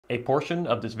A portion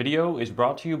of this video is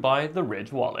brought to you by the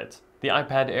Ridge wallet. The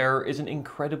iPad Air is an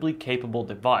incredibly capable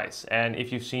device, and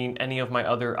if you've seen any of my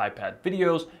other iPad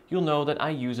videos, you'll know that I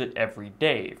use it every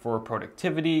day for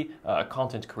productivity,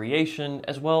 content creation,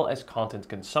 as well as content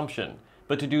consumption.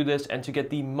 But to do this and to get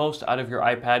the most out of your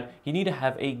iPad, you need to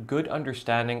have a good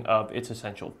understanding of its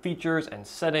essential features and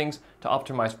settings to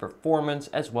optimize performance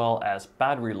as well as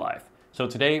battery life. So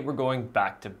today we're going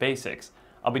back to basics.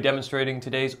 I'll be demonstrating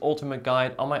today's ultimate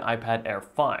guide on my iPad Air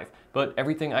 5, but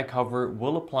everything I cover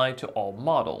will apply to all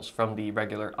models, from the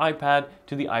regular iPad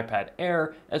to the iPad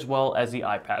Air, as well as the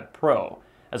iPad Pro.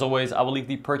 As always, I will leave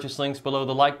the purchase links below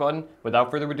the like button.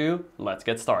 Without further ado, let's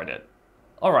get started.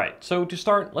 Alright, so to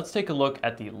start, let's take a look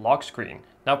at the lock screen.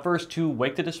 Now first, to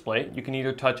wake the display, you can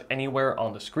either touch anywhere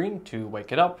on the screen to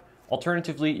wake it up.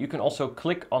 Alternatively, you can also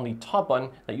click on the top button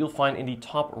that you'll find in the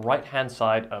top right-hand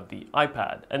side of the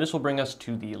iPad, and this will bring us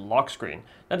to the lock screen.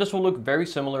 Now this will look very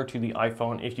similar to the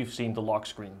iPhone if you've seen the lock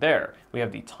screen there. We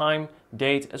have the time,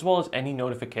 date, as well as any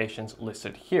notifications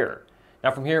listed here.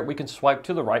 Now from here, we can swipe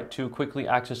to the right to quickly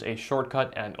access a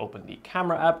shortcut and open the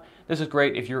camera app. This is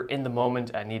great if you're in the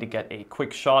moment and need to get a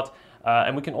quick shot.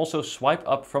 And we can also swipe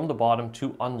up from the bottom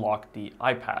to unlock the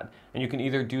iPad. And you can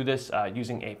either do this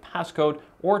using a passcode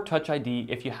or Touch ID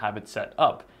if you have it set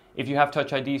up. If you have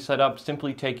Touch ID set up,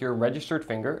 simply take your registered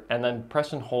finger and then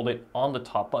press and hold it on the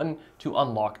top button to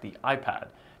unlock the iPad.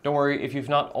 Don't worry, if you've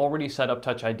not already set up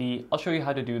Touch ID, I'll show you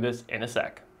how to do this in a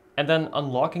sec. And then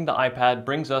unlocking the iPad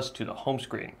brings us to the home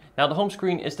screen. Now the home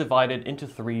screen is divided into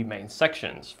three main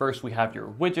sections. First, we have your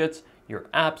widgets, your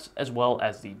apps, as well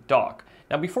as the dock.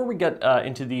 Now before we get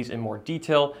into these in more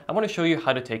detail, I want to show you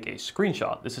how to take a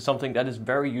screenshot. This is something that is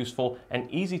very useful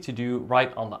and easy to do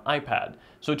right on the iPad.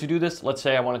 So to do this, let's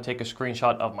say I want to take a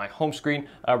screenshot of my home screen.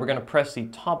 We're going to press the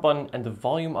top button and the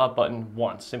volume up button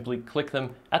once. Simply click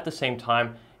them at the same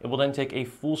time. It will then take a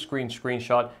full screen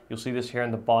screenshot. You'll see this here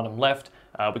in the bottom left.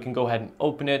 We can go ahead and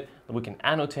open it. We can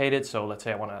annotate it. So let's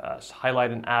say I want to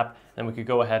highlight an app, then we could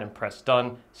go ahead and press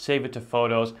done, save it to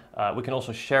photos. We can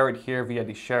also share it here via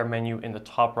the share menu in the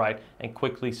top right and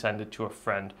quickly send it to a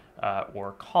friend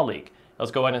or colleague.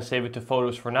 Let's go ahead and save it to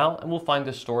photos for now, and we'll find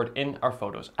this stored in our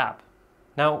Photos app.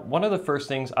 Now, one of the first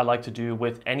things I like to do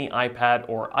with any iPad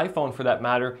or iPhone for that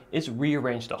matter is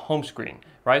rearrange the home screen,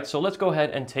 right? So let's go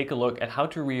ahead and take a look at how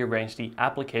to rearrange the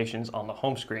applications on the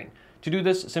home screen. To do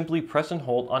this, simply press and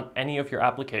hold on any of your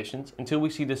applications until we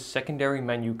see this secondary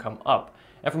menu come up.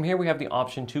 And from here we have the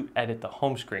option to edit the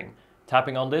home screen.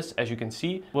 Tapping on this, as you can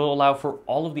see, will allow for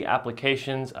all of the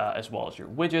applications as well as your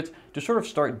widgets to sort of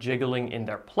start jiggling in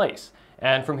their place.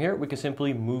 And from here we can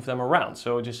simply move them around.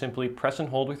 So just simply press and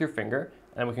hold with your finger,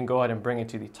 and we can go ahead and bring it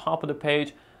to the top of the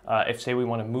page. If say we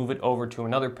want to move it over to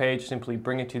another page, simply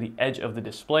bring it to the edge of the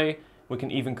display. We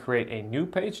can even create a new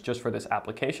page just for this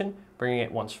application, bringing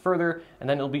it once further, and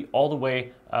then it'll be all the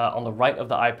way on the right of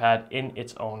the iPad in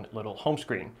its own little home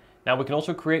screen. Now we can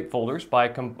also create folders by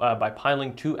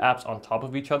piling two apps on top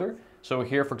of each other. So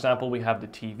here, for example, we have the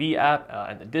TV app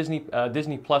and the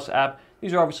Disney Plus app.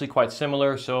 These are obviously quite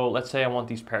similar, so let's say I want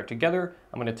these paired together.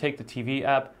 I'm going to take the TV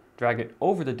app, drag it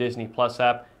over the Disney Plus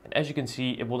app, and as you can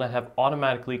see, it will then have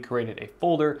automatically created a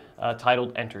folder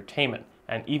titled Entertainment.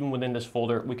 And even within this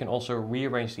folder, we can also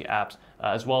rearrange the apps.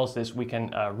 As well as this, we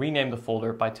can rename the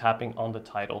folder by tapping on the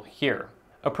title here.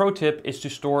 A pro tip is to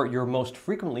store your most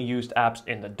frequently used apps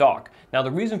in the dock. Now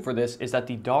the reason for this is that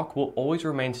the dock will always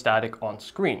remain static on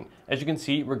screen. As you can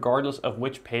see, regardless of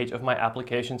which page of my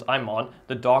applications I'm on,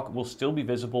 the dock will still be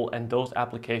visible and those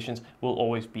applications will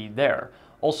always be there.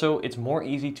 Also, it's more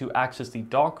easy to access the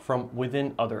dock from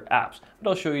within other apps, but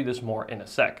I'll show you this more in a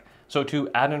sec. So to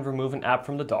add and remove an app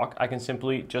from the dock, I can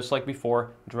simply, just like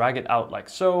before, drag it out like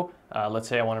so. Let's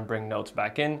say I want to bring notes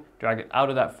back in, drag it out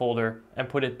of that folder and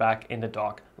put it back in the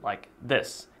dock like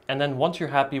this. And then once you're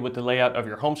happy with the layout of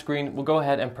your home screen, we'll go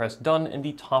ahead and press done in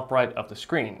the top right of the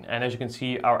screen. And as you can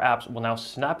see, our apps will now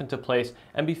snap into place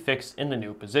and be fixed in the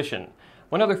new position.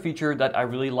 One other feature that I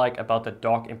really like about the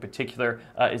dock in particular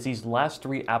is these last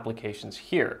three applications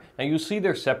here. Now you'll see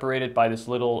they're separated by this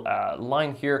little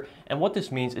line here, and what this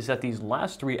means is that these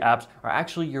last three apps are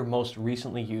actually your most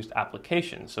recently used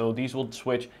applications. So these will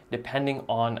switch depending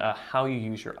on how you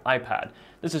use your iPad.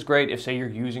 This is great if say you're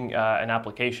using an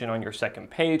application on your second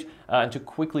page, and to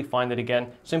quickly find it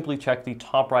again, simply check the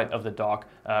top right of the dock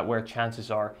where chances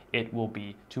are it will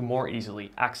be to more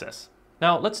easily access.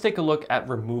 Now let's take a look at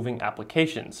removing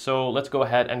applications. So let's go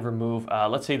ahead and remove,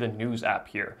 let's say the news app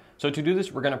here. So to do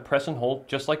this, we're going to press and hold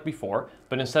just like before,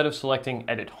 but instead of selecting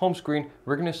edit home screen,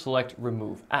 we're going to select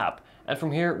remove app. And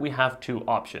from here, we have two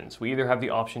options. We either have the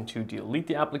option to delete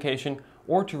the application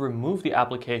or to remove the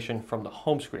application from the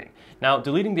home screen. Now,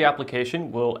 deleting the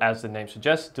application will, as the name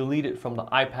suggests, delete it from the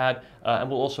iPad and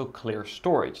will also clear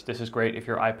storage. This is great if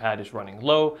your iPad is running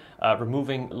low.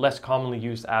 Removing less commonly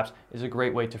used apps is a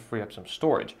great way to free up some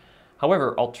storage.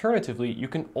 However, alternatively, you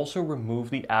can also remove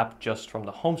the app just from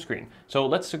the home screen. So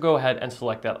let's go ahead and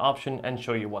select that option and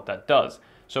show you what that does.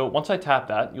 So once I tap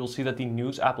that, you'll see that the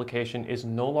news application is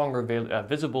no longer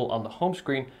visible on the home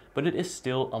screen, but it is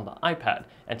still on the iPad.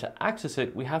 And to access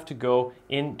it, we have to go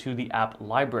into the app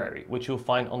library, which you'll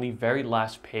find on the very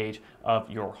last page of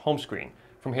your home screen.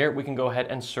 From here, we can go ahead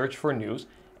and search for news.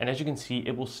 And as you can see,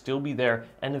 it will still be there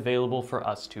and available for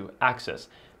us to access.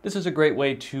 This is a great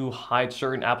way to hide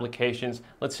certain applications.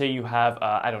 Let's say you have,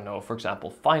 I don't know, for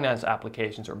example, finance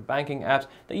applications or banking apps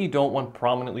that you don't want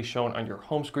prominently shown on your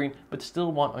home screen, but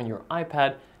still want on your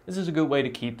iPad. This is a good way to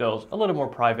keep those a little more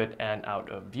private and out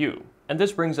of view. And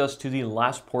this brings us to the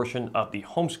last portion of the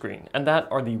home screen, and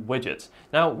that are the widgets.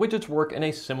 Now, widgets work in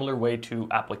a similar way to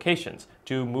applications.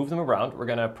 To move them around, we're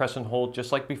gonna press and hold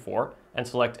just like before and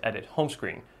select Edit Home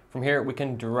Screen. From here, we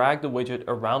can drag the widget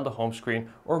around the home screen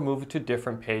or move it to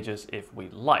different pages if we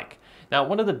like. Now,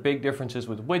 one of the big differences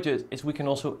with widgets is we can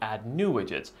also add new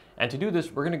widgets. And to do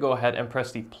this, we're going to go ahead and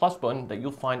press the plus button that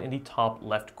you'll find in the top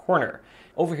left corner.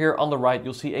 Over here on the right,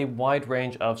 you'll see a wide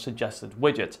range of suggested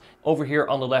widgets. Over here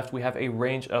on the left, we have a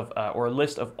range of, or a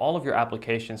list of all of your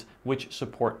applications which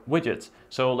support widgets.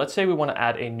 So let's say we want to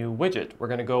add a new widget. We're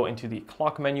going to go into the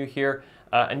clock menu here.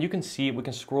 And you can see we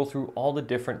can scroll through all the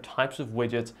different types of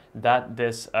widgets that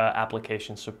this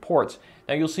application supports.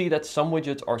 Now you'll see that some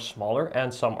widgets are smaller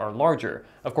and some are larger.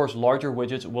 Of course, larger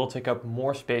widgets will take up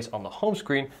more space on the home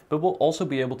screen, but will also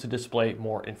be able to display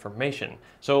more information.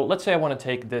 So let's say I want to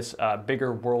take this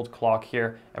bigger world clock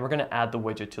here, and we're going to add the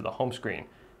widget to the home screen.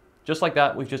 Just like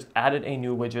that, we've just added a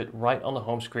new widget right on the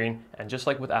home screen. And just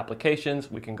like with applications,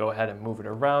 we can go ahead and move it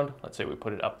around. Let's say we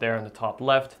put it up there in the top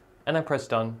left, and I press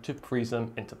done to freeze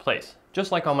them into place.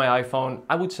 Just like on my iPhone,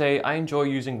 I would say I enjoy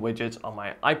using widgets on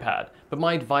my iPad, but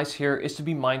my advice here is to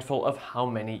be mindful of how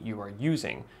many you are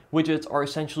using. Widgets are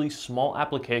essentially small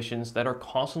applications that are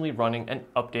constantly running and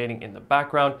updating in the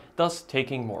background, thus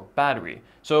taking more battery.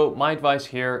 So my advice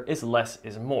here is less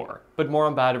is more, but more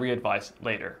on battery advice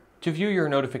later. To view your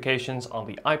notifications on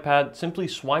the iPad, simply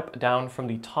swipe down from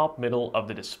the top middle of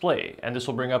the display, and this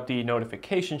will bring up the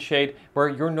notification shade where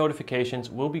your notifications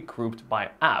will be grouped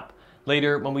by app.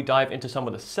 Later, when we dive into some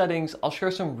of the settings, I'll share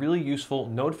some really useful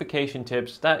notification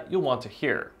tips that you'll want to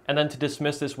hear. And then to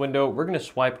dismiss this window, we're going to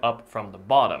swipe up from the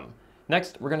bottom.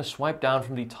 Next, we're going to swipe down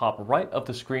from the top right of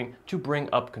the screen to bring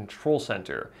up Control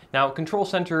Center. Now, Control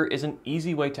Center is an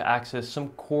easy way to access some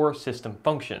core system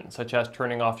functions, such as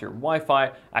turning off your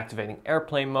Wi-Fi, activating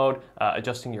airplane mode,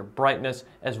 adjusting your brightness,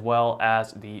 as well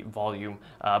as the volume.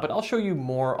 But I'll show you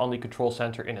more on the Control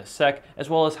Center in a sec, as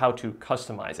well as how to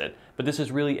customize it. But this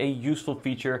is really a useful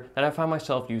feature that I find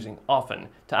myself using often.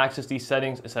 To access these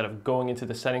settings, instead of going into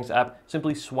the Settings app,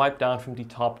 simply swipe down from the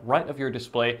top right of your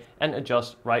display and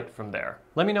adjust right from there.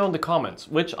 Let me know in the comments,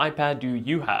 which iPad do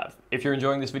you have? If you're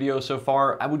enjoying this video so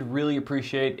far, I would really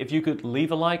appreciate if you could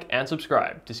leave a like and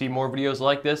subscribe to see more videos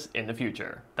like this in the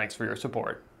future. Thanks for your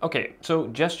support. Okay, so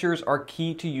gestures are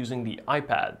key to using the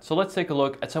iPad. So let's take a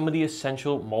look at some of the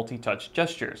essential multi-touch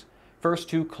gestures. First,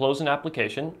 to close an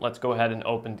application, let's go ahead and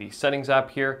open the Settings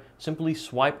app here. Simply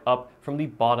swipe up from the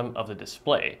bottom of the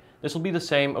display. This will be the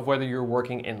same of whether you're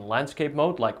working in landscape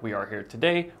mode like we are here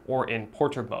today or in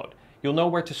portrait mode. You'll know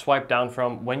where to swipe down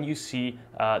from when you see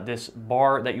this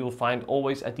bar that you'll find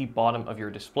always at the bottom of your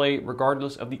display,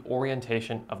 regardless of the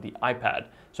orientation of the iPad.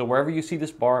 So wherever you see this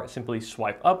bar, simply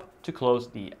swipe up to close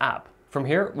the app. From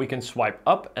here, we can swipe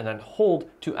up and then hold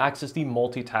to access the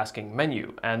multitasking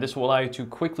menu. And this will allow you to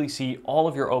quickly see all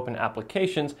of your open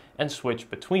applications and switch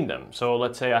between them. So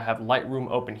let's say I have Lightroom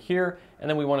open here, and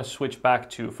then we want to switch back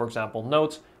to, for example,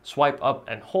 Notes, swipe up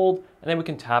and hold, and then we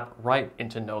can tap right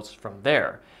into Notes from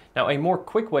there. Now, a more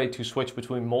quick way to switch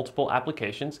between multiple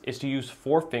applications is to use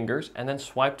 4 fingers and then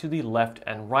swipe to the left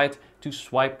and right to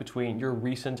swipe between your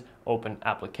recent open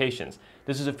applications.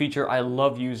 This is a feature I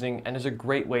love using and is a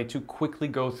great way to quickly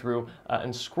go through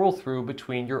and scroll through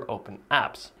between your open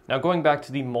apps. Now, going back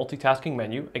to the multitasking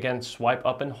menu, again, swipe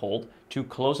up and hold. To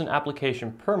close an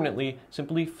application permanently,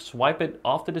 simply swipe it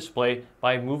off the display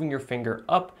by moving your finger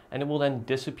up, and it will then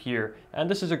disappear. And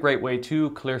this is a great way to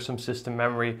clear some system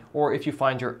memory, or if you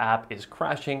find your app is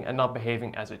crashing and not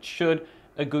behaving as it should,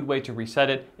 a good way to reset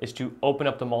it is to open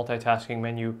up the multitasking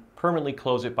menu, permanently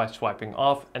close it by swiping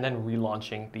off, and then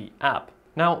relaunching the app.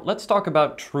 Now, let's talk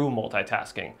about true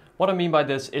multitasking. What I mean by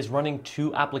this is running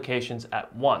two applications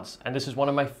at once, and this is one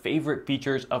of my favorite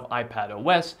features of iPad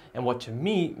OS and what to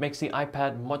me makes the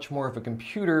iPad much more of a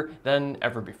computer than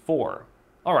ever before.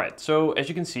 Alright, so as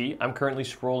you can see, I'm currently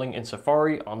scrolling in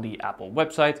Safari on the Apple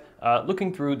website,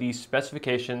 looking through the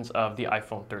specifications of the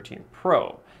iPhone 13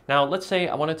 Pro. Now let's say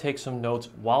I want to take some notes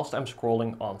whilst I'm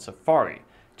scrolling on Safari.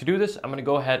 To do this, I'm going to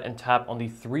go ahead and tap on the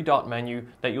three-dot menu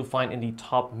that you'll find in the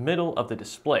top middle of the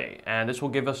display, and this will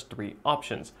give us three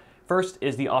options. First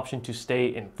is the option to stay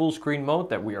in full screen mode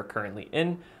that we are currently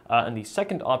in, and the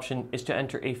second option is to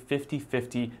enter a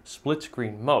 50-50 split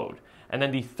screen mode. And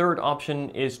then the third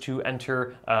option is to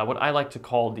enter what I like to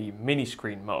call the mini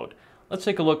screen mode. Let's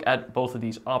take a look at both of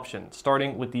these options,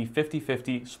 starting with the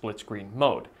 50-50 split screen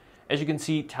mode. As you can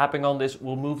see, tapping on this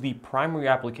will move the primary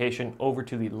application over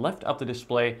to the left of the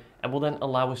display and will then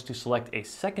allow us to select a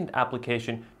second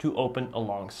application to open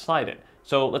alongside it.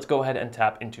 So let's go ahead and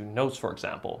tap into Notes, for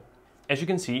example. As you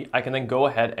can see, I can then go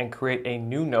ahead and create a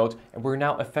new note, and we're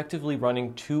now effectively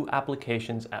running two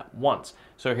applications at once.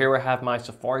 So here I have my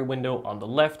Safari window on the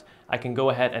left. I can go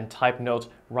ahead and type notes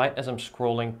right as I'm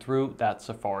scrolling through that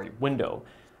Safari window.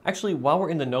 Actually, while we're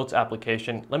in the Notes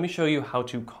application, let me show you how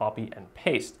to copy and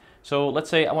paste. So let's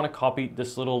say I want to copy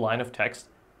this little line of text.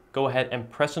 Go ahead and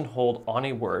press and hold on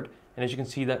a word, and as you can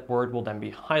see, that word will then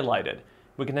be highlighted.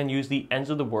 We can then use the ends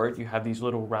of the word, you have these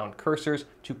little round cursors,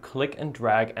 to click and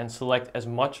drag and select as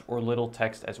much or little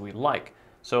text as we like.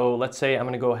 So let's say I'm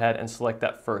going to go ahead and select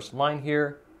that first line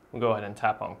here. We'll go ahead and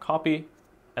tap on copy,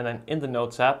 and then in the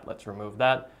Notes app, let's remove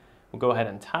that. We'll go ahead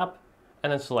and tap,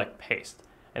 and then select paste.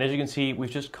 And as you can see,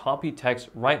 we've just copied text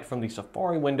right from the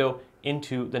Safari window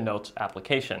into the Notes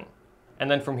application. And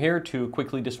then from here, to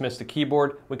quickly dismiss the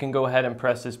keyboard, we can go ahead and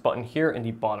press this button here in the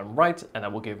bottom right, and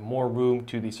that will give more room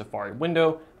to the Safari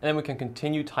window. And then we can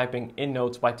continue typing in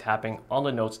Notes by tapping on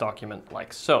the Notes document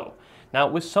like so. Now,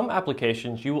 with some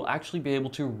applications, you will actually be able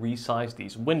to resize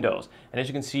these windows. And as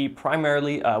you can see,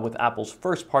 primarily with Apple's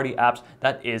first-party apps,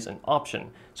 that is an option.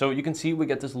 So you can see we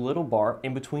get this little bar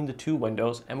in between the two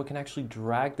windows, and we can actually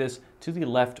drag this to the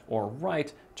left or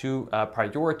right to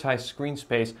prioritize screen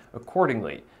space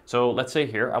accordingly. So let's say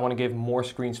here, I want to give more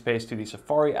screen space to the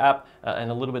Safari app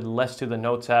and a little bit less to the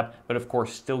Notes app, but of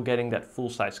course still getting that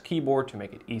full-size keyboard to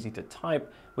make it easy to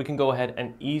type. We can go ahead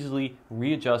and easily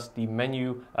readjust the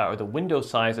menu or the window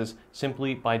sizes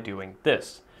simply by doing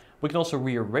this. We can also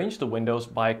rearrange the windows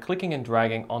by clicking and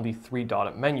dragging on the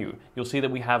three-dotted menu. You'll see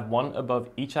that we have one above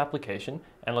each application,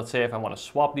 and let's say if I want to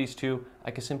swap these two,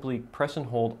 I can simply press and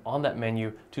hold on that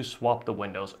menu to swap the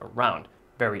windows around.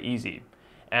 Very easy.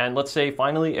 And let's say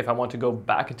finally, if I want to go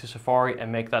back into Safari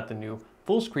and make that the new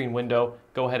full screen window,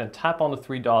 go ahead and tap on the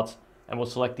three dots, and we'll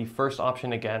select the first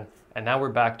option again, and now we're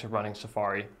back to running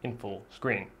Safari in full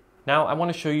screen. Now I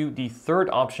want to show you the third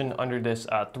option under this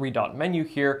three-dot menu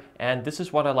here, and this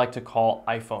is what I like to call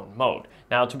iPhone mode.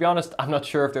 Now, to be honest, I'm not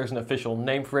sure if there's an official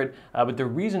name for it, but the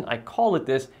reason I call it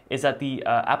this is that the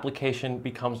application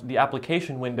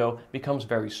window becomes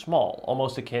very small,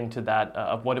 almost akin to that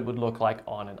of what it would look like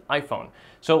on an iPhone.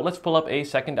 So let's pull up a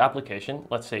second application.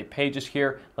 Let's say Pages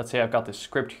here. Let's say I've got this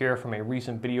script here from a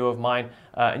recent video of mine,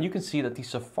 and you can see that the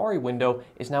Safari window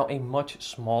is now a much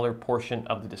smaller portion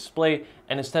of the display,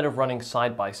 and instead of running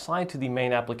side by side to the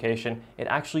main application, it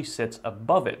actually sits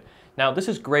above it. Now, this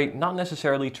is great not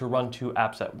necessarily to run two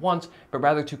apps at once, but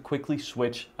rather to quickly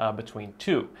switch between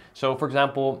two. So for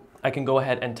example, I can go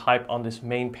ahead and type on this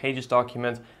main Pages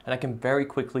document, and I can very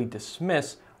quickly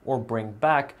dismiss or bring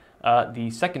back the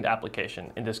second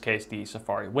application, in this case the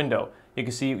Safari window. You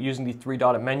can see using the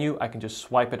three-dotted menu, I can just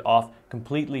swipe it off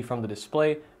completely from the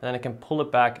display, and then I can pull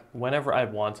it back whenever I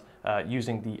want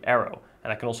using the arrow.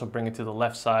 And I can also bring it to the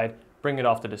left side, bring it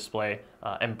off the display,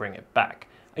 and bring it back.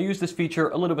 I use this feature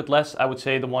a little bit less. I would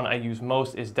say the one I use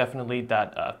most is definitely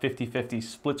that 50-50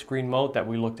 split screen mode that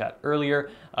we looked at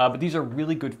earlier. But these are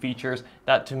really good features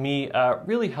that to me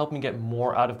really help me get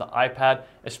more out of the iPad,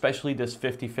 especially this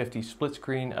 50-50 split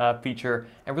screen feature,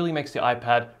 and really makes the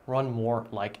iPad run more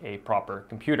like a proper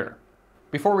computer.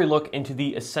 Before we look into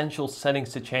the essential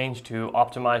settings to change to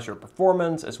optimize your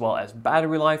performance as well as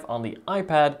battery life on the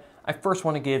iPad, I first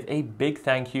want to give a big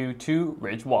thank you to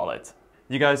Ridge Wallet.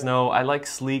 You guys know I like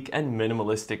sleek and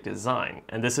minimalistic design,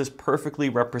 and this is perfectly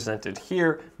represented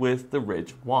here with the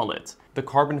Ridge Wallet. The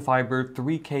carbon fiber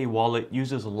 3K wallet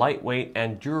uses lightweight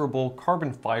and durable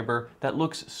carbon fiber that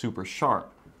looks super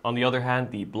sharp. On the other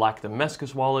hand, the Black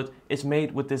Damascus wallet is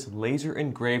made with this laser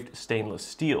engraved stainless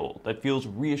steel that feels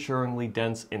reassuringly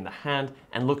dense in the hand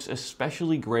and looks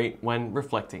especially great when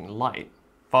reflecting light.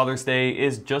 Father's Day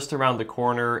is just around the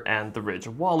corner, and the Ridge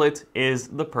Wallet is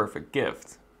the perfect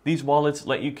gift. These wallets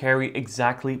let you carry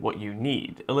exactly what you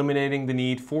need, eliminating the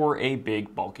need for a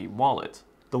big bulky wallet.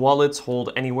 The wallets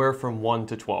hold anywhere from 1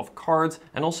 to 12 cards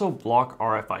and also block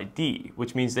RFID,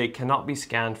 which means they cannot be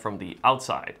scanned from the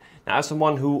outside. Now, as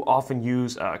someone who often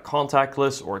use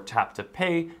contactless or tap to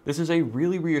pay, this is a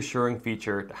really reassuring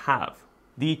feature to have.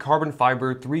 The carbon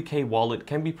fiber 3K wallet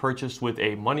can be purchased with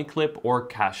a money clip or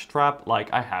cash strap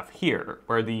like I have here,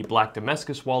 where the black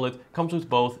Damascus wallet comes with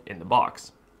both in the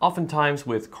box. Oftentimes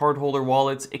with cardholder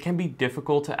wallets, it can be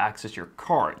difficult to access your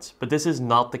cards, but this is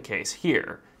not the case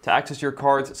here. To access your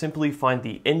cards, simply find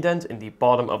the indent in the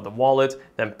bottom of the wallet,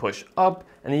 then push up,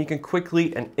 and then you can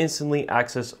quickly and instantly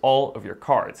access all of your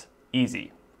cards.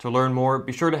 Easy. To learn more,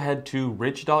 be sure to head to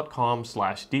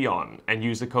ridge.com/Dion and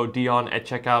use the code Dion at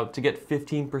checkout to get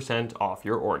 15% off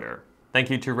your order.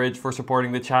 Thank you to Ridge for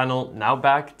supporting the channel. Now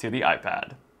back to the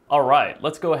iPad. All right,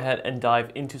 let's go ahead and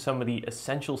dive into some of the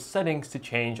essential settings to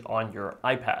change on your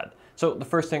iPad. So the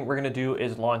first thing we're going to do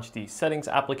is launch the settings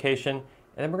application,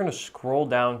 and then we're going to scroll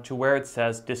down to where it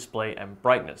says display and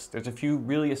brightness. There's a few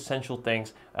really essential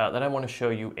things that I want to show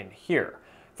you in here.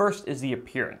 First is the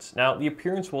appearance. Now, the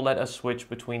appearance will let us switch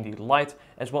between the light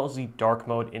as well as the dark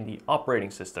mode in the operating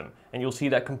system. And you'll see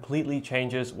that completely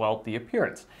changes, well, the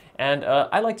appearance. And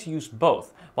I like to use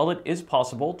both. While it is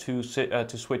possible to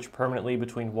switch permanently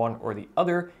between one or the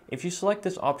other, if you select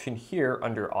this option here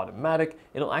under automatic,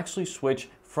 it'll actually switch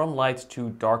from light to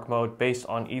dark mode based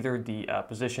on either the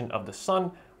position of the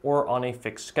sun or on a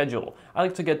fixed schedule. I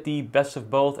like to get the best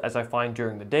of both, as I find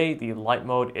during the day the light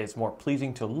mode is more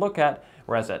pleasing to look at,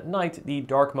 whereas at night the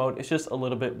dark mode is just a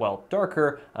little bit, well,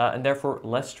 darker and therefore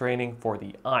less straining for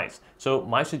the eyes. So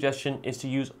my suggestion is to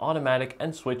use automatic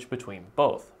and switch between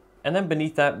both. And then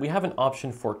beneath that, we have an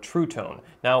option for True Tone.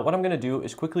 Now, what I'm going to do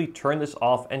is quickly turn this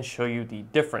off and show you the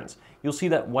difference. You'll see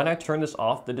that when I turn this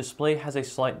off, the display has a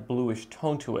slight bluish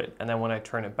tone to it. And then when I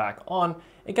turn it back on,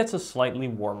 it gets a slightly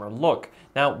warmer look.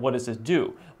 Now, what does this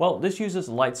do? Well, this uses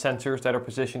light sensors that are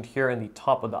positioned here in the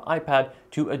top of the iPad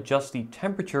to adjust the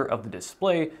temperature of the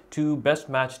display to best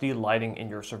match the lighting in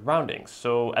your surroundings.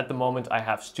 So at the moment, I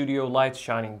have studio lights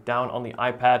shining down on the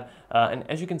iPad. And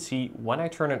as you can see, when I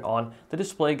turn it on, the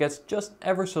display gets just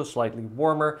ever so slightly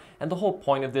warmer. And the whole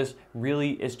point of this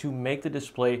really is to make the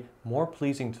display more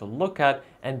pleasing to look at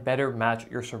and better match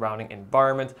your surrounding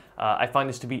environment. I find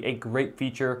this to be a great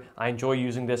feature. I enjoy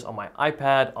using this on my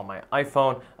iPad, on my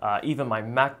iPhone, even my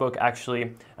MacBook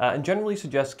actually, and generally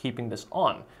suggest keeping this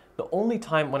on. The only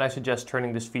time when I suggest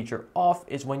turning this feature off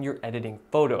is when you're editing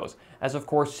photos, as of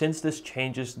course, since this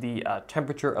changes the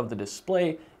temperature of the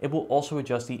display, it will also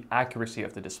adjust the accuracy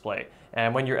of the display.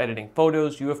 And when you're editing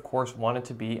photos, you of course want it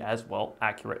to be as well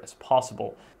accurate as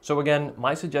possible. So again,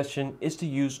 my suggestion is to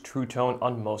use True Tone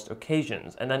on most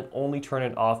occasions and then only turn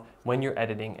it off when you're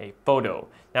editing a photo.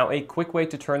 Now, a quick way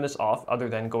to turn this off, other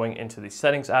than going into the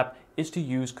settings app, is to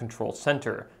use Control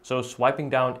Center. So swiping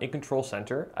down in Control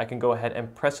Center, I can go ahead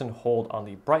and press and hold on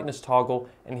the brightness toggle,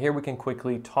 and here we can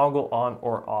quickly toggle on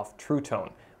or off True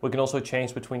Tone. We can also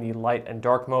change between the light and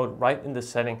dark mode right in this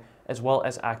setting, as well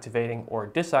as activating or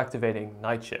deactivating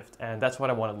night shift. And that's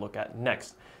what I want to look at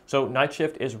next. So night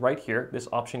shift is right here, this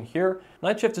option here.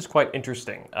 Night shift is quite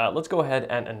interesting. Let's go ahead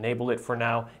and enable it for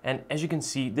now. And as you can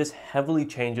see, this heavily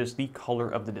changes the color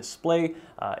of the display.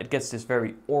 It gets this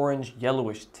very orange,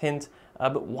 yellowish tint.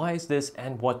 But why is this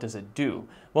and what does it do?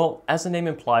 Well, as the name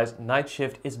implies, night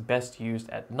shift is best used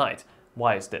at night.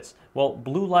 Why is this? Well,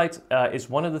 blue light is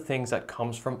one of the things that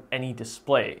comes from any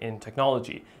display in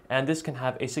technology, and this can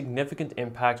have a significant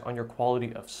impact on your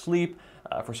quality of sleep.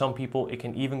 For some people, it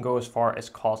can even go as far as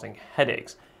causing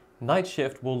headaches. Night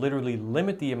shift will literally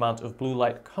limit the amount of blue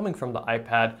light coming from the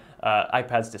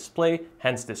iPad's display,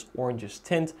 hence this orangish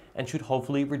tint, and should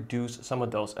hopefully reduce some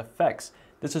of those effects.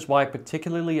 This is why,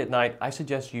 particularly at night, I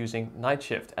suggest using night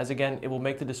shift, as again, it will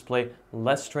make the display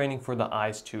less straining for the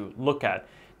eyes to look at.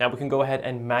 Now we can go ahead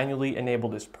and manually enable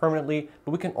this permanently,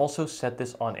 but we can also set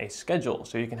this on a schedule.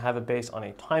 So you can have it based on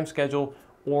a time schedule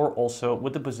or also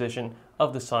with the position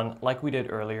of the sun like we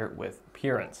did earlier with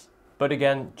appearance. But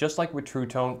again, just like with True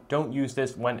Tone, don't use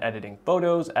this when editing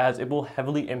photos as it will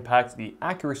heavily impact the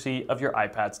accuracy of your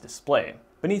iPad's display.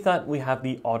 Beneath that, we have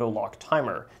the auto lock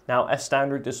timer. Now, as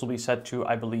standard, this will be set to,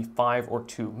 I believe, 5 or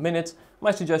 2 minutes.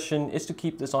 My suggestion is to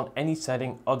keep this on any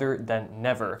setting other than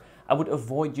never. I would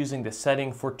avoid using this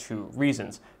setting for 2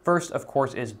 reasons. First, of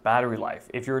course, is battery life.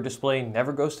 If your display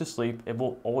never goes to sleep, it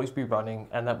will always be running,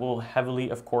 and that will heavily,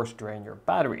 of course, drain your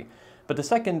battery. But the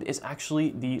second is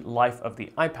actually the life of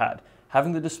the iPad.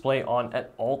 having the display on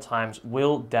at all times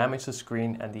will damage the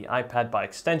screen and the iPad by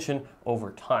extension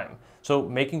over time. So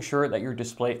making sure that your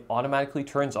display automatically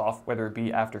turns off, whether it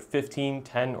be after 15,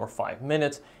 10, or 5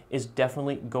 minutes, is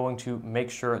definitely going to make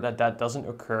sure that that doesn't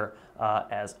occur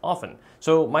as often.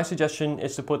 So my suggestion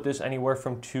is to put this anywhere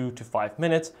from 2 to 5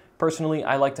 minutes. Personally,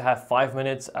 I like to have 5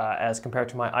 minutes as compared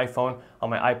to my iPhone. On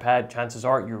my iPad, chances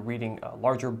are you're reading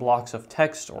larger blocks of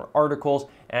text or articles,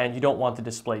 and you don't want the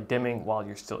display dimming while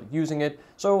you're still using it.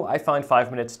 So I find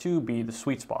 5 minutes to be the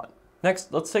sweet spot.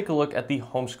 Next, let's take a look at the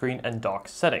home screen and dock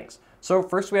settings. So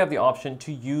first we have the option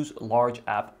to use large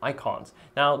app icons.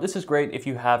 Now this is great if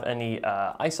you have any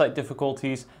eyesight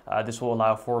difficulties. This will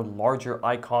allow for larger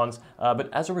icons,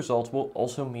 but as a result will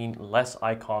also mean less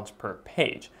icons per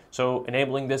page. So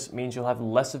enabling this means you'll have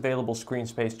less available screen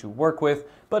space to work with,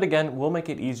 but again, will make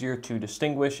it easier to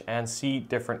distinguish and see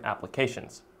different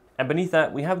applications. And beneath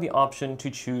that, we have the option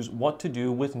to choose what to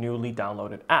do with newly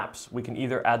downloaded apps. We can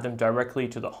either add them directly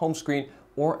to the home screen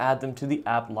or add them to the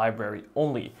app library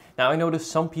only. Now I notice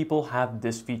some people have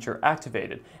this feature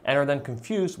activated and are then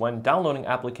confused when downloading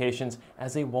applications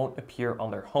as they won't appear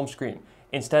on their home screen.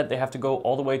 Instead, they have to go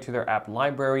all the way to their app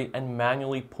library and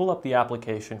manually pull up the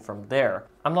application from there.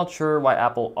 I'm not sure why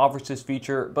Apple offers this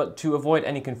feature, but to avoid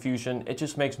any confusion, it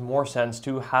just makes more sense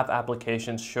to have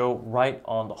applications show right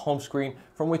on the home screen,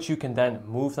 from which you can then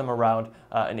move them around,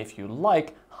 and if you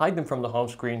like, hide them from the home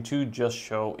screen to just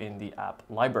show in the app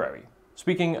library.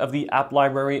 Speaking of the app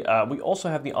library, we also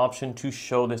have the option to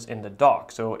show this in the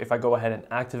dock. So if I go ahead and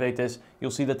activate this, you'll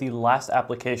see that the last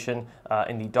application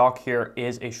in the dock here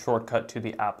is a shortcut to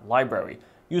the app library.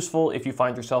 Useful if you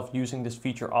find yourself using this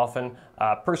feature often.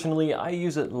 Personally, I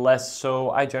use it less, so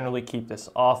I generally keep this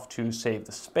off to save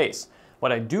the space.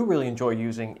 What I do really enjoy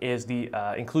using is the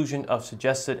inclusion of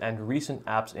suggested and recent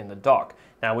apps in the dock.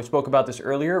 Now, we spoke about this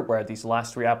earlier, where these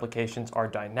last 3 applications are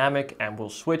dynamic and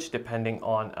will switch depending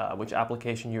on which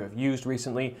application you have used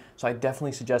recently. So I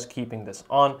definitely suggest keeping this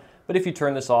on. But if you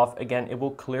turn this off, again, it will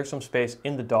clear some space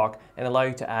in the dock and allow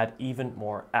you to add even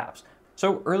more apps.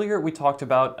 So earlier we talked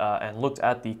about and looked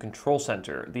at the control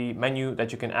center, the menu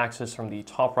that you can access from the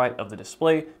top right of the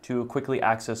display to quickly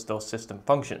access those system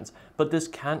functions. But this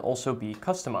can also be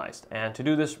customized. And to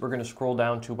do this, we're going to scroll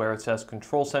down to where it says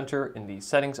Control Center in the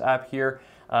Settings app here.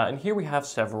 And here we have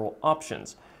several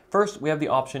options. First, we have the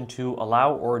option to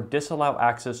allow or disallow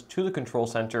access to the control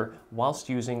center whilst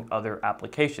using other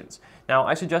applications. Now,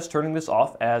 I suggest turning this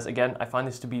off as, again, I find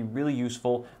this to be really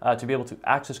useful to be able to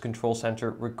access control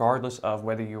center regardless of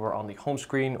whether you are on the home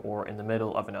screen or in the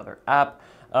middle of another app.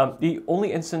 The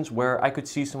only instance where I could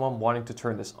see someone wanting to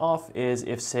turn this off is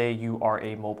if, say, you are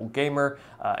a mobile gamer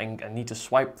and need to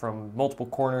swipe from multiple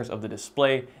corners of the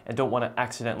display and don't want to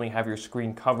accidentally have your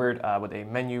screen covered with a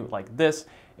menu like this,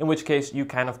 in which case you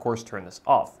can of course turn this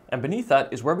off. And beneath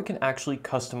that is where we can actually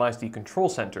customize the control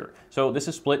center. So this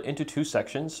is split into 2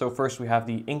 sections. So first we have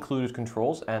the included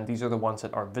controls, and these are the ones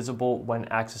that are visible when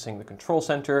accessing the control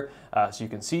center. So you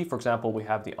can see, for example, we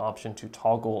have the option to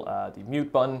toggle the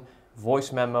mute button,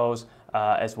 voice memos,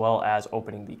 as well as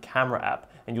opening the camera app.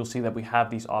 And you'll see that we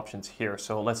have these options here.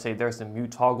 So let's say there's the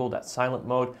mute toggle, that's silent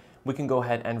mode. We can go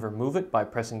ahead and remove it by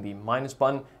pressing the minus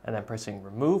button and then pressing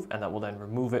remove, and that will then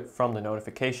remove it from the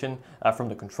notification from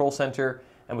the control center.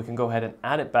 And we can go ahead and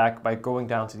add it back by going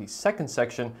down to the second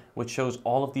section, which shows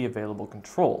all of the available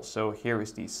controls. So here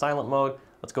is the silent mode.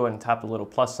 Let's go ahead and tap the little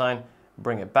plus sign,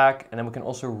 bring it back, and then we can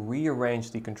also rearrange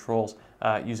the controls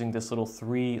using this little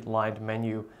 3-lined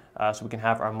menu, so we can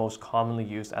have our most commonly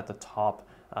used at the top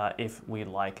if we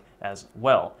like as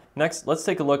well. Next, let's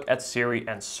take a look at Siri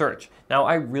and search. Now,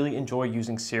 I really enjoy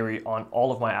using Siri on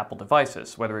all of my Apple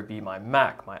devices, whether it be my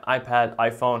Mac, my iPad,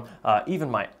 iPhone, even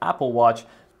my Apple Watch,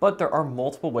 but there are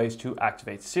multiple ways to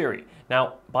activate Siri.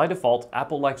 Now, by default,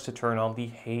 Apple likes to turn on the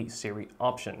Hey Siri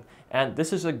option, and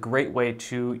this is a great way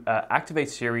to activate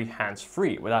Siri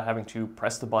hands-free without having to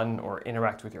press the button or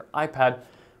interact with your iPad.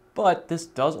 But this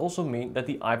does also mean that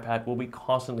the iPad will be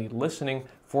constantly listening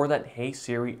for that Hey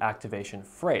Siri activation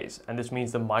phrase. And this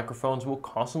means the microphones will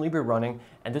constantly be running,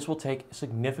 and this will take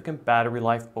significant battery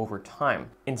life over time.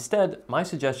 Instead, my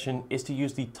suggestion is to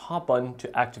use the top button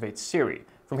to activate Siri.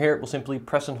 From here, we'll simply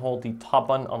press and hold the top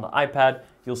button on the iPad.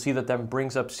 You'll see that then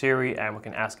brings up Siri, and we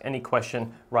can ask any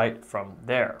question right from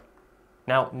there.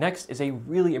 Now, next is a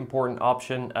really important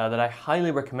option that I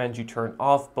highly recommend you turn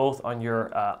off both on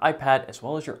your iPad as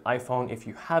well as your iPhone if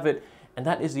you have it, and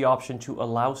that is the option to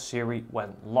allow Siri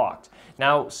when locked.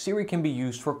 Now, Siri can be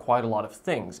used for quite a lot of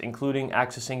things, including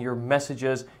accessing your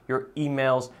messages, your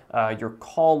emails, your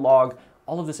call log,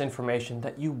 all of this information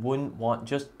that you wouldn't want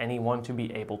just anyone to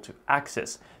be able to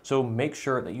access. So make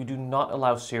sure that you do not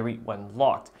allow Siri when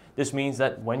locked. This means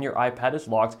that when your iPad is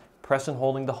locked, press and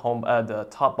holding the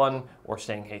top button or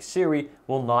saying "Hey Siri"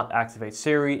 will not activate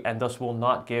Siri and thus will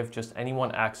not give just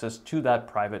anyone access to that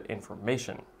private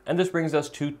information. And this brings us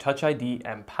to Touch ID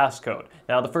and passcode.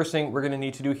 Now the first thing we're going to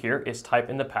need to do here is type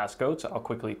in the passcode, so I'll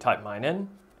quickly type mine in.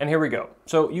 And here we go.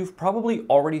 So you've probably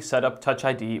already set up Touch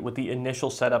ID with the initial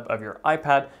setup of your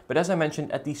iPad, but as I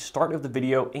mentioned at the start of the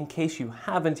video, in case you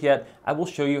haven't yet, I will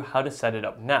show you how to set it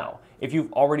up now. If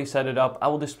you've already set it up, I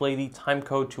will display the time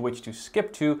code to which to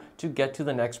skip to get to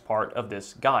the next part of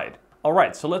this guide. All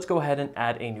right, so let's go ahead and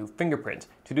add a new fingerprint.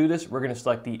 To do this, we're going to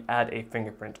select the Add a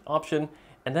Fingerprint option.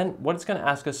 And then what it's going to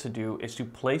ask us to do is to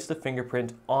place the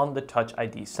fingerprint on the Touch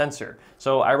ID sensor.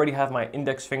 So I already have my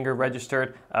index finger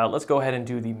registered. Let's go ahead and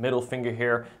do the middle finger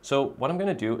here. So what I'm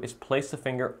going to do is place the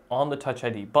finger on the Touch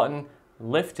ID button,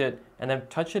 lift it, and then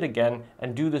touch it again,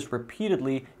 and do this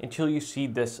repeatedly until you see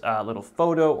this little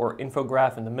photo or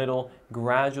infograph in the middle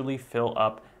gradually fill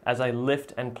up as I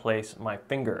lift and place my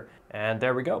finger. And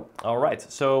there we go. All right,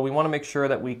 so we want to make sure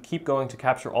that we keep going to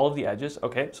capture all of the edges.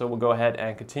 Okay, so we'll go ahead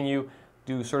and continue.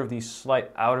 Do sort of these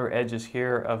slight outer edges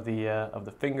here of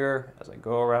the finger as I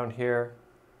go around here,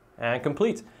 and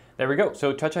complete. There we go.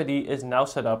 So Touch ID is now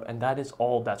set up, and that is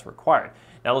all that's required.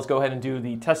 Now let's go ahead and do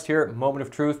the test here, moment of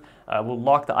truth. We'll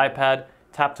lock the iPad,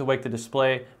 tap to wake the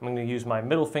display. I'm going to use my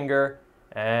middle finger,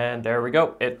 and there we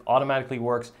go. It automatically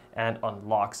works and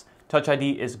unlocks. Touch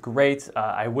ID is great.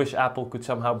 I wish Apple could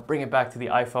somehow bring it back to the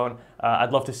iPhone.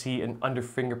 I'd love to see an under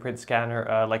fingerprint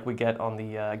scanner like we get on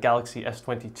the Galaxy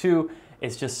S22.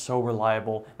 It's just so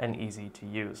reliable and easy to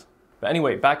use. But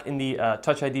anyway, back in the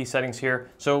Touch ID settings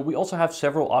here. So we also have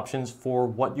several options for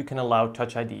what you can allow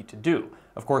Touch ID to do.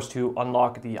 Of course, to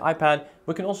unlock the iPad,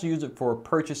 we can also use it for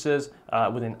purchases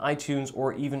within iTunes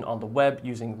or even on the web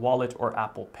using Wallet or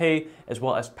Apple Pay, as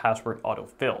well as password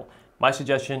autofill. My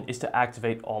suggestion is to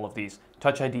activate all of these.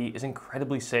 Touch ID is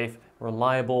incredibly safe,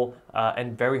 reliable,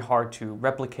 and very hard to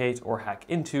replicate or hack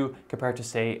into compared to,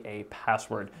 say, a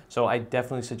password. So I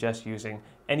definitely suggest using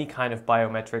any kind of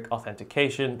biometric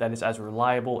authentication that is as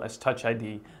reliable as Touch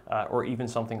ID or even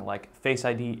something like Face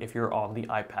ID if you're on the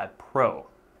iPad Pro.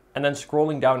 And then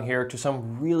scrolling down here to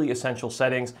some really essential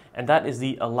settings, and that is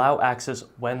the Allow Access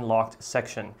When Locked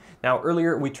section. Now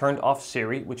earlier we turned off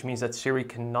Siri, which means that Siri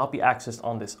cannot be accessed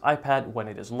on this iPad when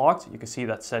it is locked. You can see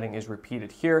that setting is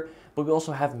repeated here, but we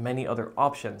also have many other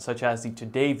options such as the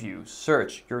Today view,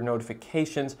 search, your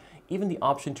notifications, even the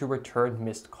option to return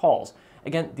missed calls.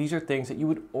 Again, these are things that you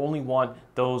would only want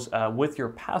those with your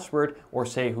password or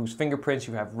say whose fingerprints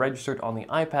you have registered on the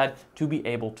iPad to be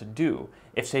able to do.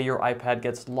 If say your iPad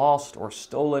gets lost or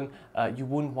stolen, you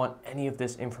wouldn't want any of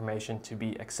this information to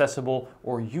be accessible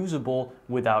or usable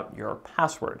without your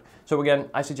password. So again,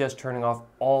 I suggest turning off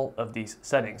all of these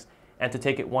settings. And to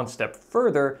take it one step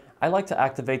further, I like to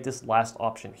activate this last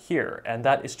option here, and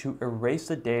that is to erase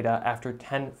the data after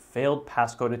 10 failed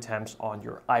passcode attempts on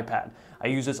your iPad. I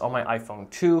use this on my iPhone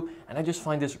too, and I just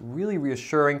find this really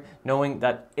reassuring knowing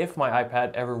that if my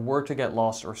iPad ever were to get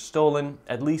lost or stolen,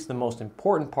 at least the most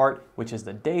important part, which is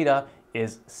the data,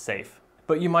 is safe.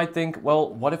 But you might think,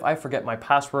 well, what if I forget my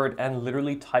password and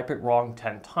literally type it wrong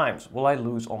 10 times? Will I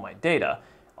lose all my data?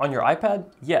 On your iPad,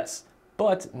 yes.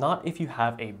 But not if you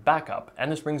have a backup.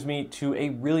 And this brings me to a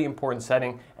really important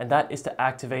setting, and that is to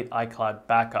activate iCloud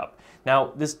Backup.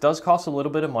 Now, this does cost a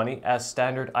little bit of money, as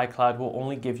standard iCloud will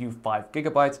only give you 5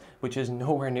 gigabytes, which is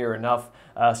nowhere near enough.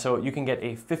 So you can get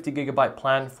a 50 gigabyte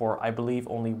plan for, I believe,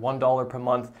 only $1 per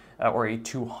month, or a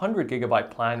 200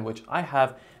 gigabyte plan, which I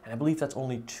have, and I believe that's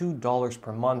only $2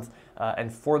 per month.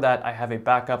 And for that, I have a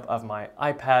backup of my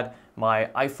iPad, my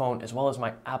iPhone, as well as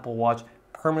my Apple Watch,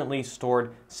 permanently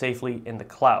stored safely in the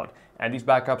cloud. And these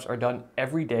backups are done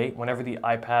every day whenever the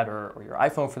iPad or your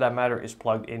iPhone for that matter is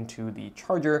plugged into the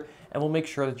charger, and we'll make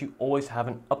sure that you always have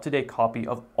an up-to-date copy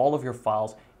of all of your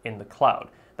files in the cloud.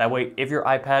 That way, if your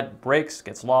iPad breaks,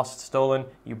 gets lost, stolen,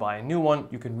 you buy a new one,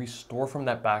 you can restore from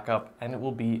that backup, and it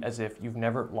will be as if you've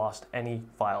never lost any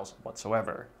files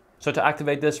whatsoever. So to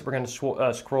activate this, we're going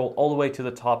to scroll all the way to the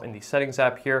top in the Settings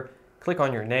app here, click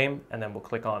on your name, and then we'll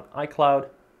click on iCloud.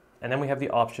 And then we have the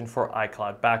option for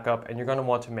iCloud Backup, and you're going to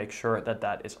want to make sure that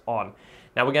that is on.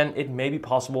 Now again, it may be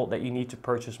possible that you need to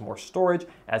purchase more storage,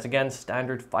 as again,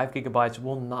 standard 5 gigabytes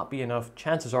will not be enough.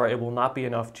 Chances are it will not be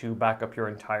enough to back up your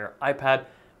entire iPad.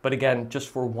 But again, just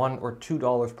for $1 or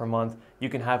 $2 per month, you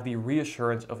can have the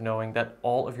reassurance of knowing that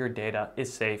all of your data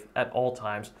is safe at all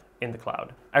times in the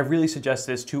cloud. I really suggest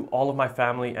this to all of my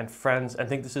family and friends and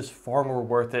think this is far more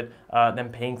worth it than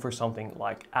paying for something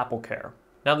like Apple Care.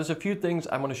 Now there's a few things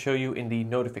I want to show you in the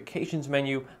notifications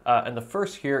menu, and the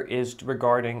first here is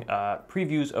regarding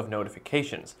previews of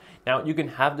notifications. Now you can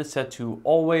have this set to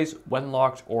always, when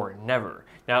locked, or never.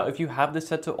 Now if you have this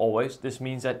set to always, this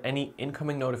means that any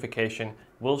incoming notification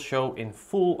will show in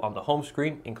full on the home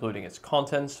screen, including its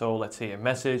contents. So let's say a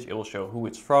message, it will show who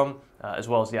it's from, as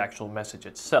well as the actual message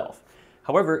itself.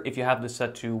 However, if you have this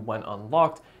set to when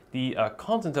unlocked, the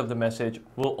content of the message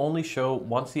will only show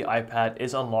once the iPad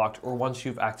is unlocked or once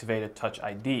you've activated Touch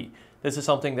ID. This is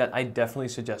something that I definitely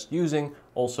suggest using,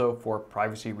 also for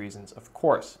privacy reasons, of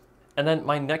course. And then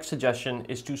my next suggestion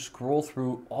is to scroll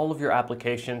through all of your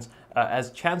applications,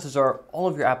 as chances are all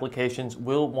of your applications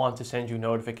will want to send you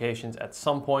notifications at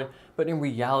some point, but in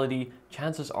reality,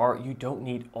 chances are you don't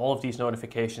need all of these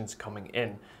notifications coming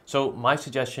in. So my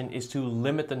suggestion is to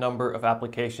limit the number of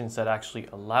applications that actually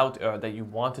that you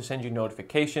want to send you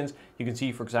notifications. You can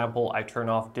see, for example, I turn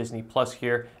off Disney Plus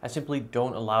here. I simply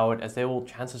don't allow it, as they will,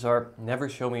 chances are, never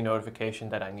show me a notification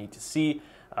that I need to see.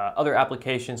 Other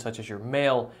applications such as your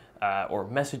mail, or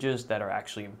messages that are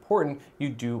actually important, you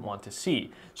do want to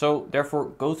see. So therefore,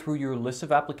 go through your list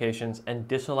of applications and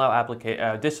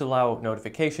disallow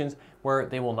notifications where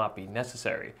they will not be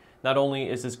necessary. Not only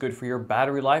is this good for your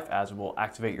battery life, as it will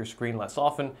activate your screen less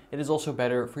often, it is also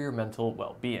better for your mental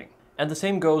well-being. And the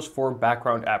same goes for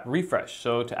background app refresh.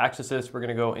 So to access this, we're going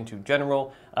to go into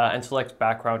General and select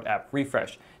background app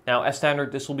refresh. Now, as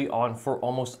standard, this will be on for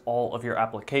almost all of your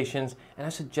applications, and I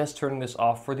suggest turning this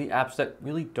off for the apps that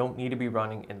really don't need to be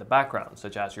running in the background,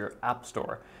 such as your App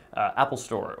Store, Apple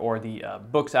Store, or the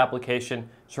Books application,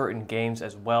 certain games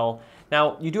as well.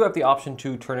 Now, you do have the option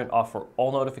to turn it off for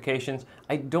all notifications.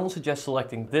 I don't suggest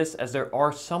selecting this, as there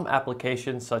are some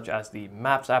applications, such as the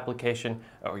Maps application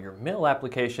or your Mail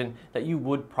application, that you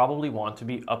would probably want to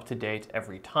be up to date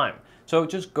every time. So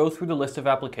just go through the list of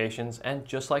applications, and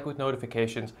just like with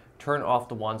notifications, turn off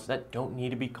the ones that don't need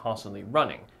to be constantly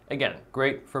running. Again,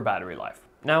 great for battery life.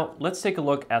 Now, let's take a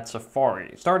look at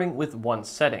Safari, starting with one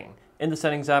setting. In the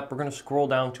Settings app, we're going to scroll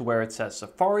down to where it says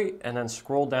Safari, and then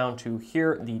scroll down to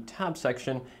here, the tab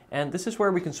section, and this is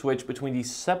where we can switch between the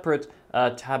separate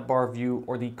tab bar view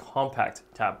or the compact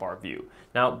tab bar view.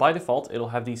 Now, by default, it'll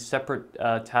have the separate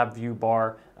tab view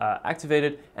bar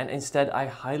activated, and instead I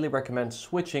highly recommend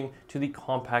switching to the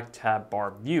compact tab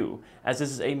bar view, as this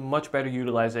is a much better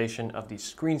utilization of the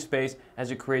screen space,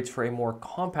 as it creates for a more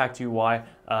compact UI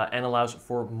and allows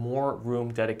for more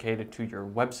room dedicated to your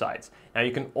websites. Now,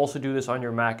 you can also do this on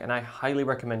your Mac, and I highly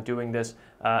recommend doing this,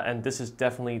 and this is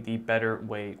definitely the better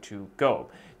way to go.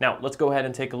 Now, let's go ahead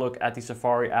and take a look at the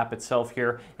Safari app itself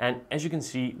here, and as you can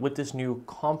see, with this new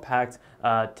compact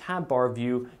tab bar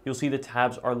view, you'll see the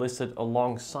tabs are listed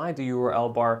alongside the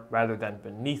URL bar rather than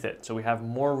beneath it. So we have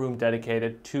more room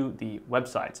dedicated to the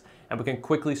websites, and we can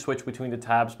quickly switch between the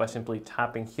tabs by simply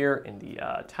tapping here in the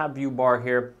tab view bar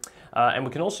here. And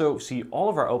we can also see all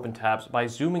of our open tabs by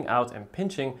zooming out and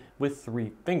pinching with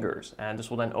 3 fingers. And this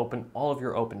will then open all of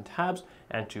your open tabs.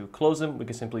 And to close them, we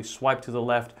can simply swipe to the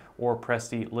left or press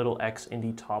the little X in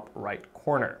the top right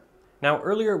corner. Now,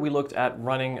 earlier we looked at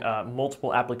running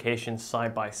multiple applications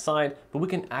side by side, but we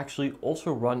can actually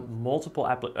also run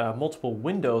multiple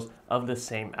windows of the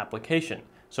same application.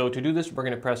 So to do this, we're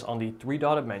going to press on the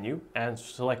 3-dotted menu and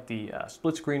select the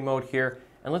split screen mode here.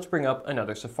 And let's bring up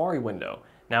another Safari window.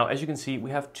 Now, as you can see,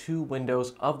 we have 2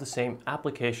 windows of the same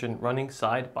application running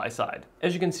side by side.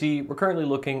 As you can see, we're currently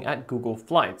looking at Google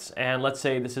Flights, and let's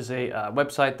say this is a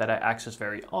website that I access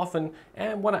very often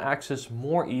and want to access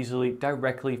more easily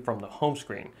directly from the home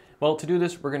screen. Well, to do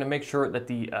this, we're going to make sure that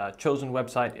the chosen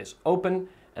website is open,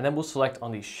 and then we'll select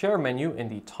on the Share menu in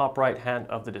the top right hand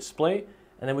of the display,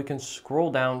 and then we can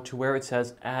scroll down to where it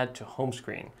says Add to Home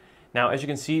Screen. Now, as you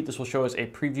can see, this will show us a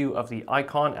preview of the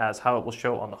icon as how it will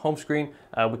show on the home screen.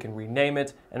 We can rename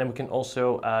it, and then we can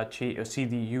also see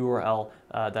the URL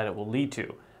that it will lead to.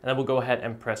 And then we'll go ahead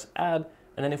and press Add.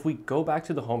 And then if we go back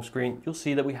to the home screen, you'll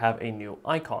see that we have a new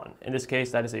icon. In this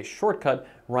case, that is a shortcut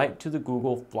right to the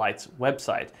Google Flights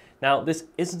website. Now, this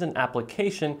isn't an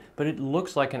application, but it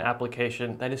looks like an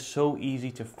application that is so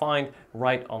easy to find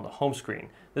right on the home screen.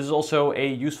 This is also a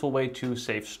useful way to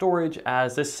save storage,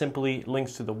 as this simply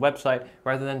links to the website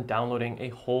rather than downloading a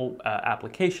whole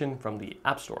application from the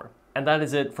App Store. And that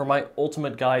is it for my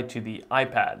ultimate guide to the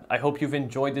iPad. I hope you've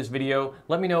enjoyed this video.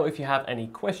 Let me know if you have any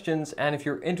questions, and if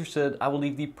you're interested, I will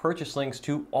leave the purchase links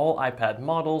to all iPad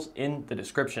models in the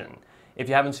description. If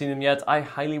you haven't seen them yet, I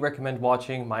highly recommend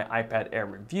watching my iPad Air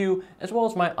review, as well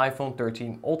as my iPhone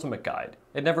 13 Ultimate Guide.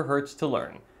 It never hurts to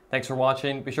learn. Thanks for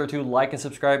watching. Be sure to like and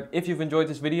subscribe if you've enjoyed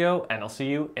this video, and I'll see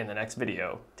you in the next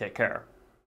video. Take care.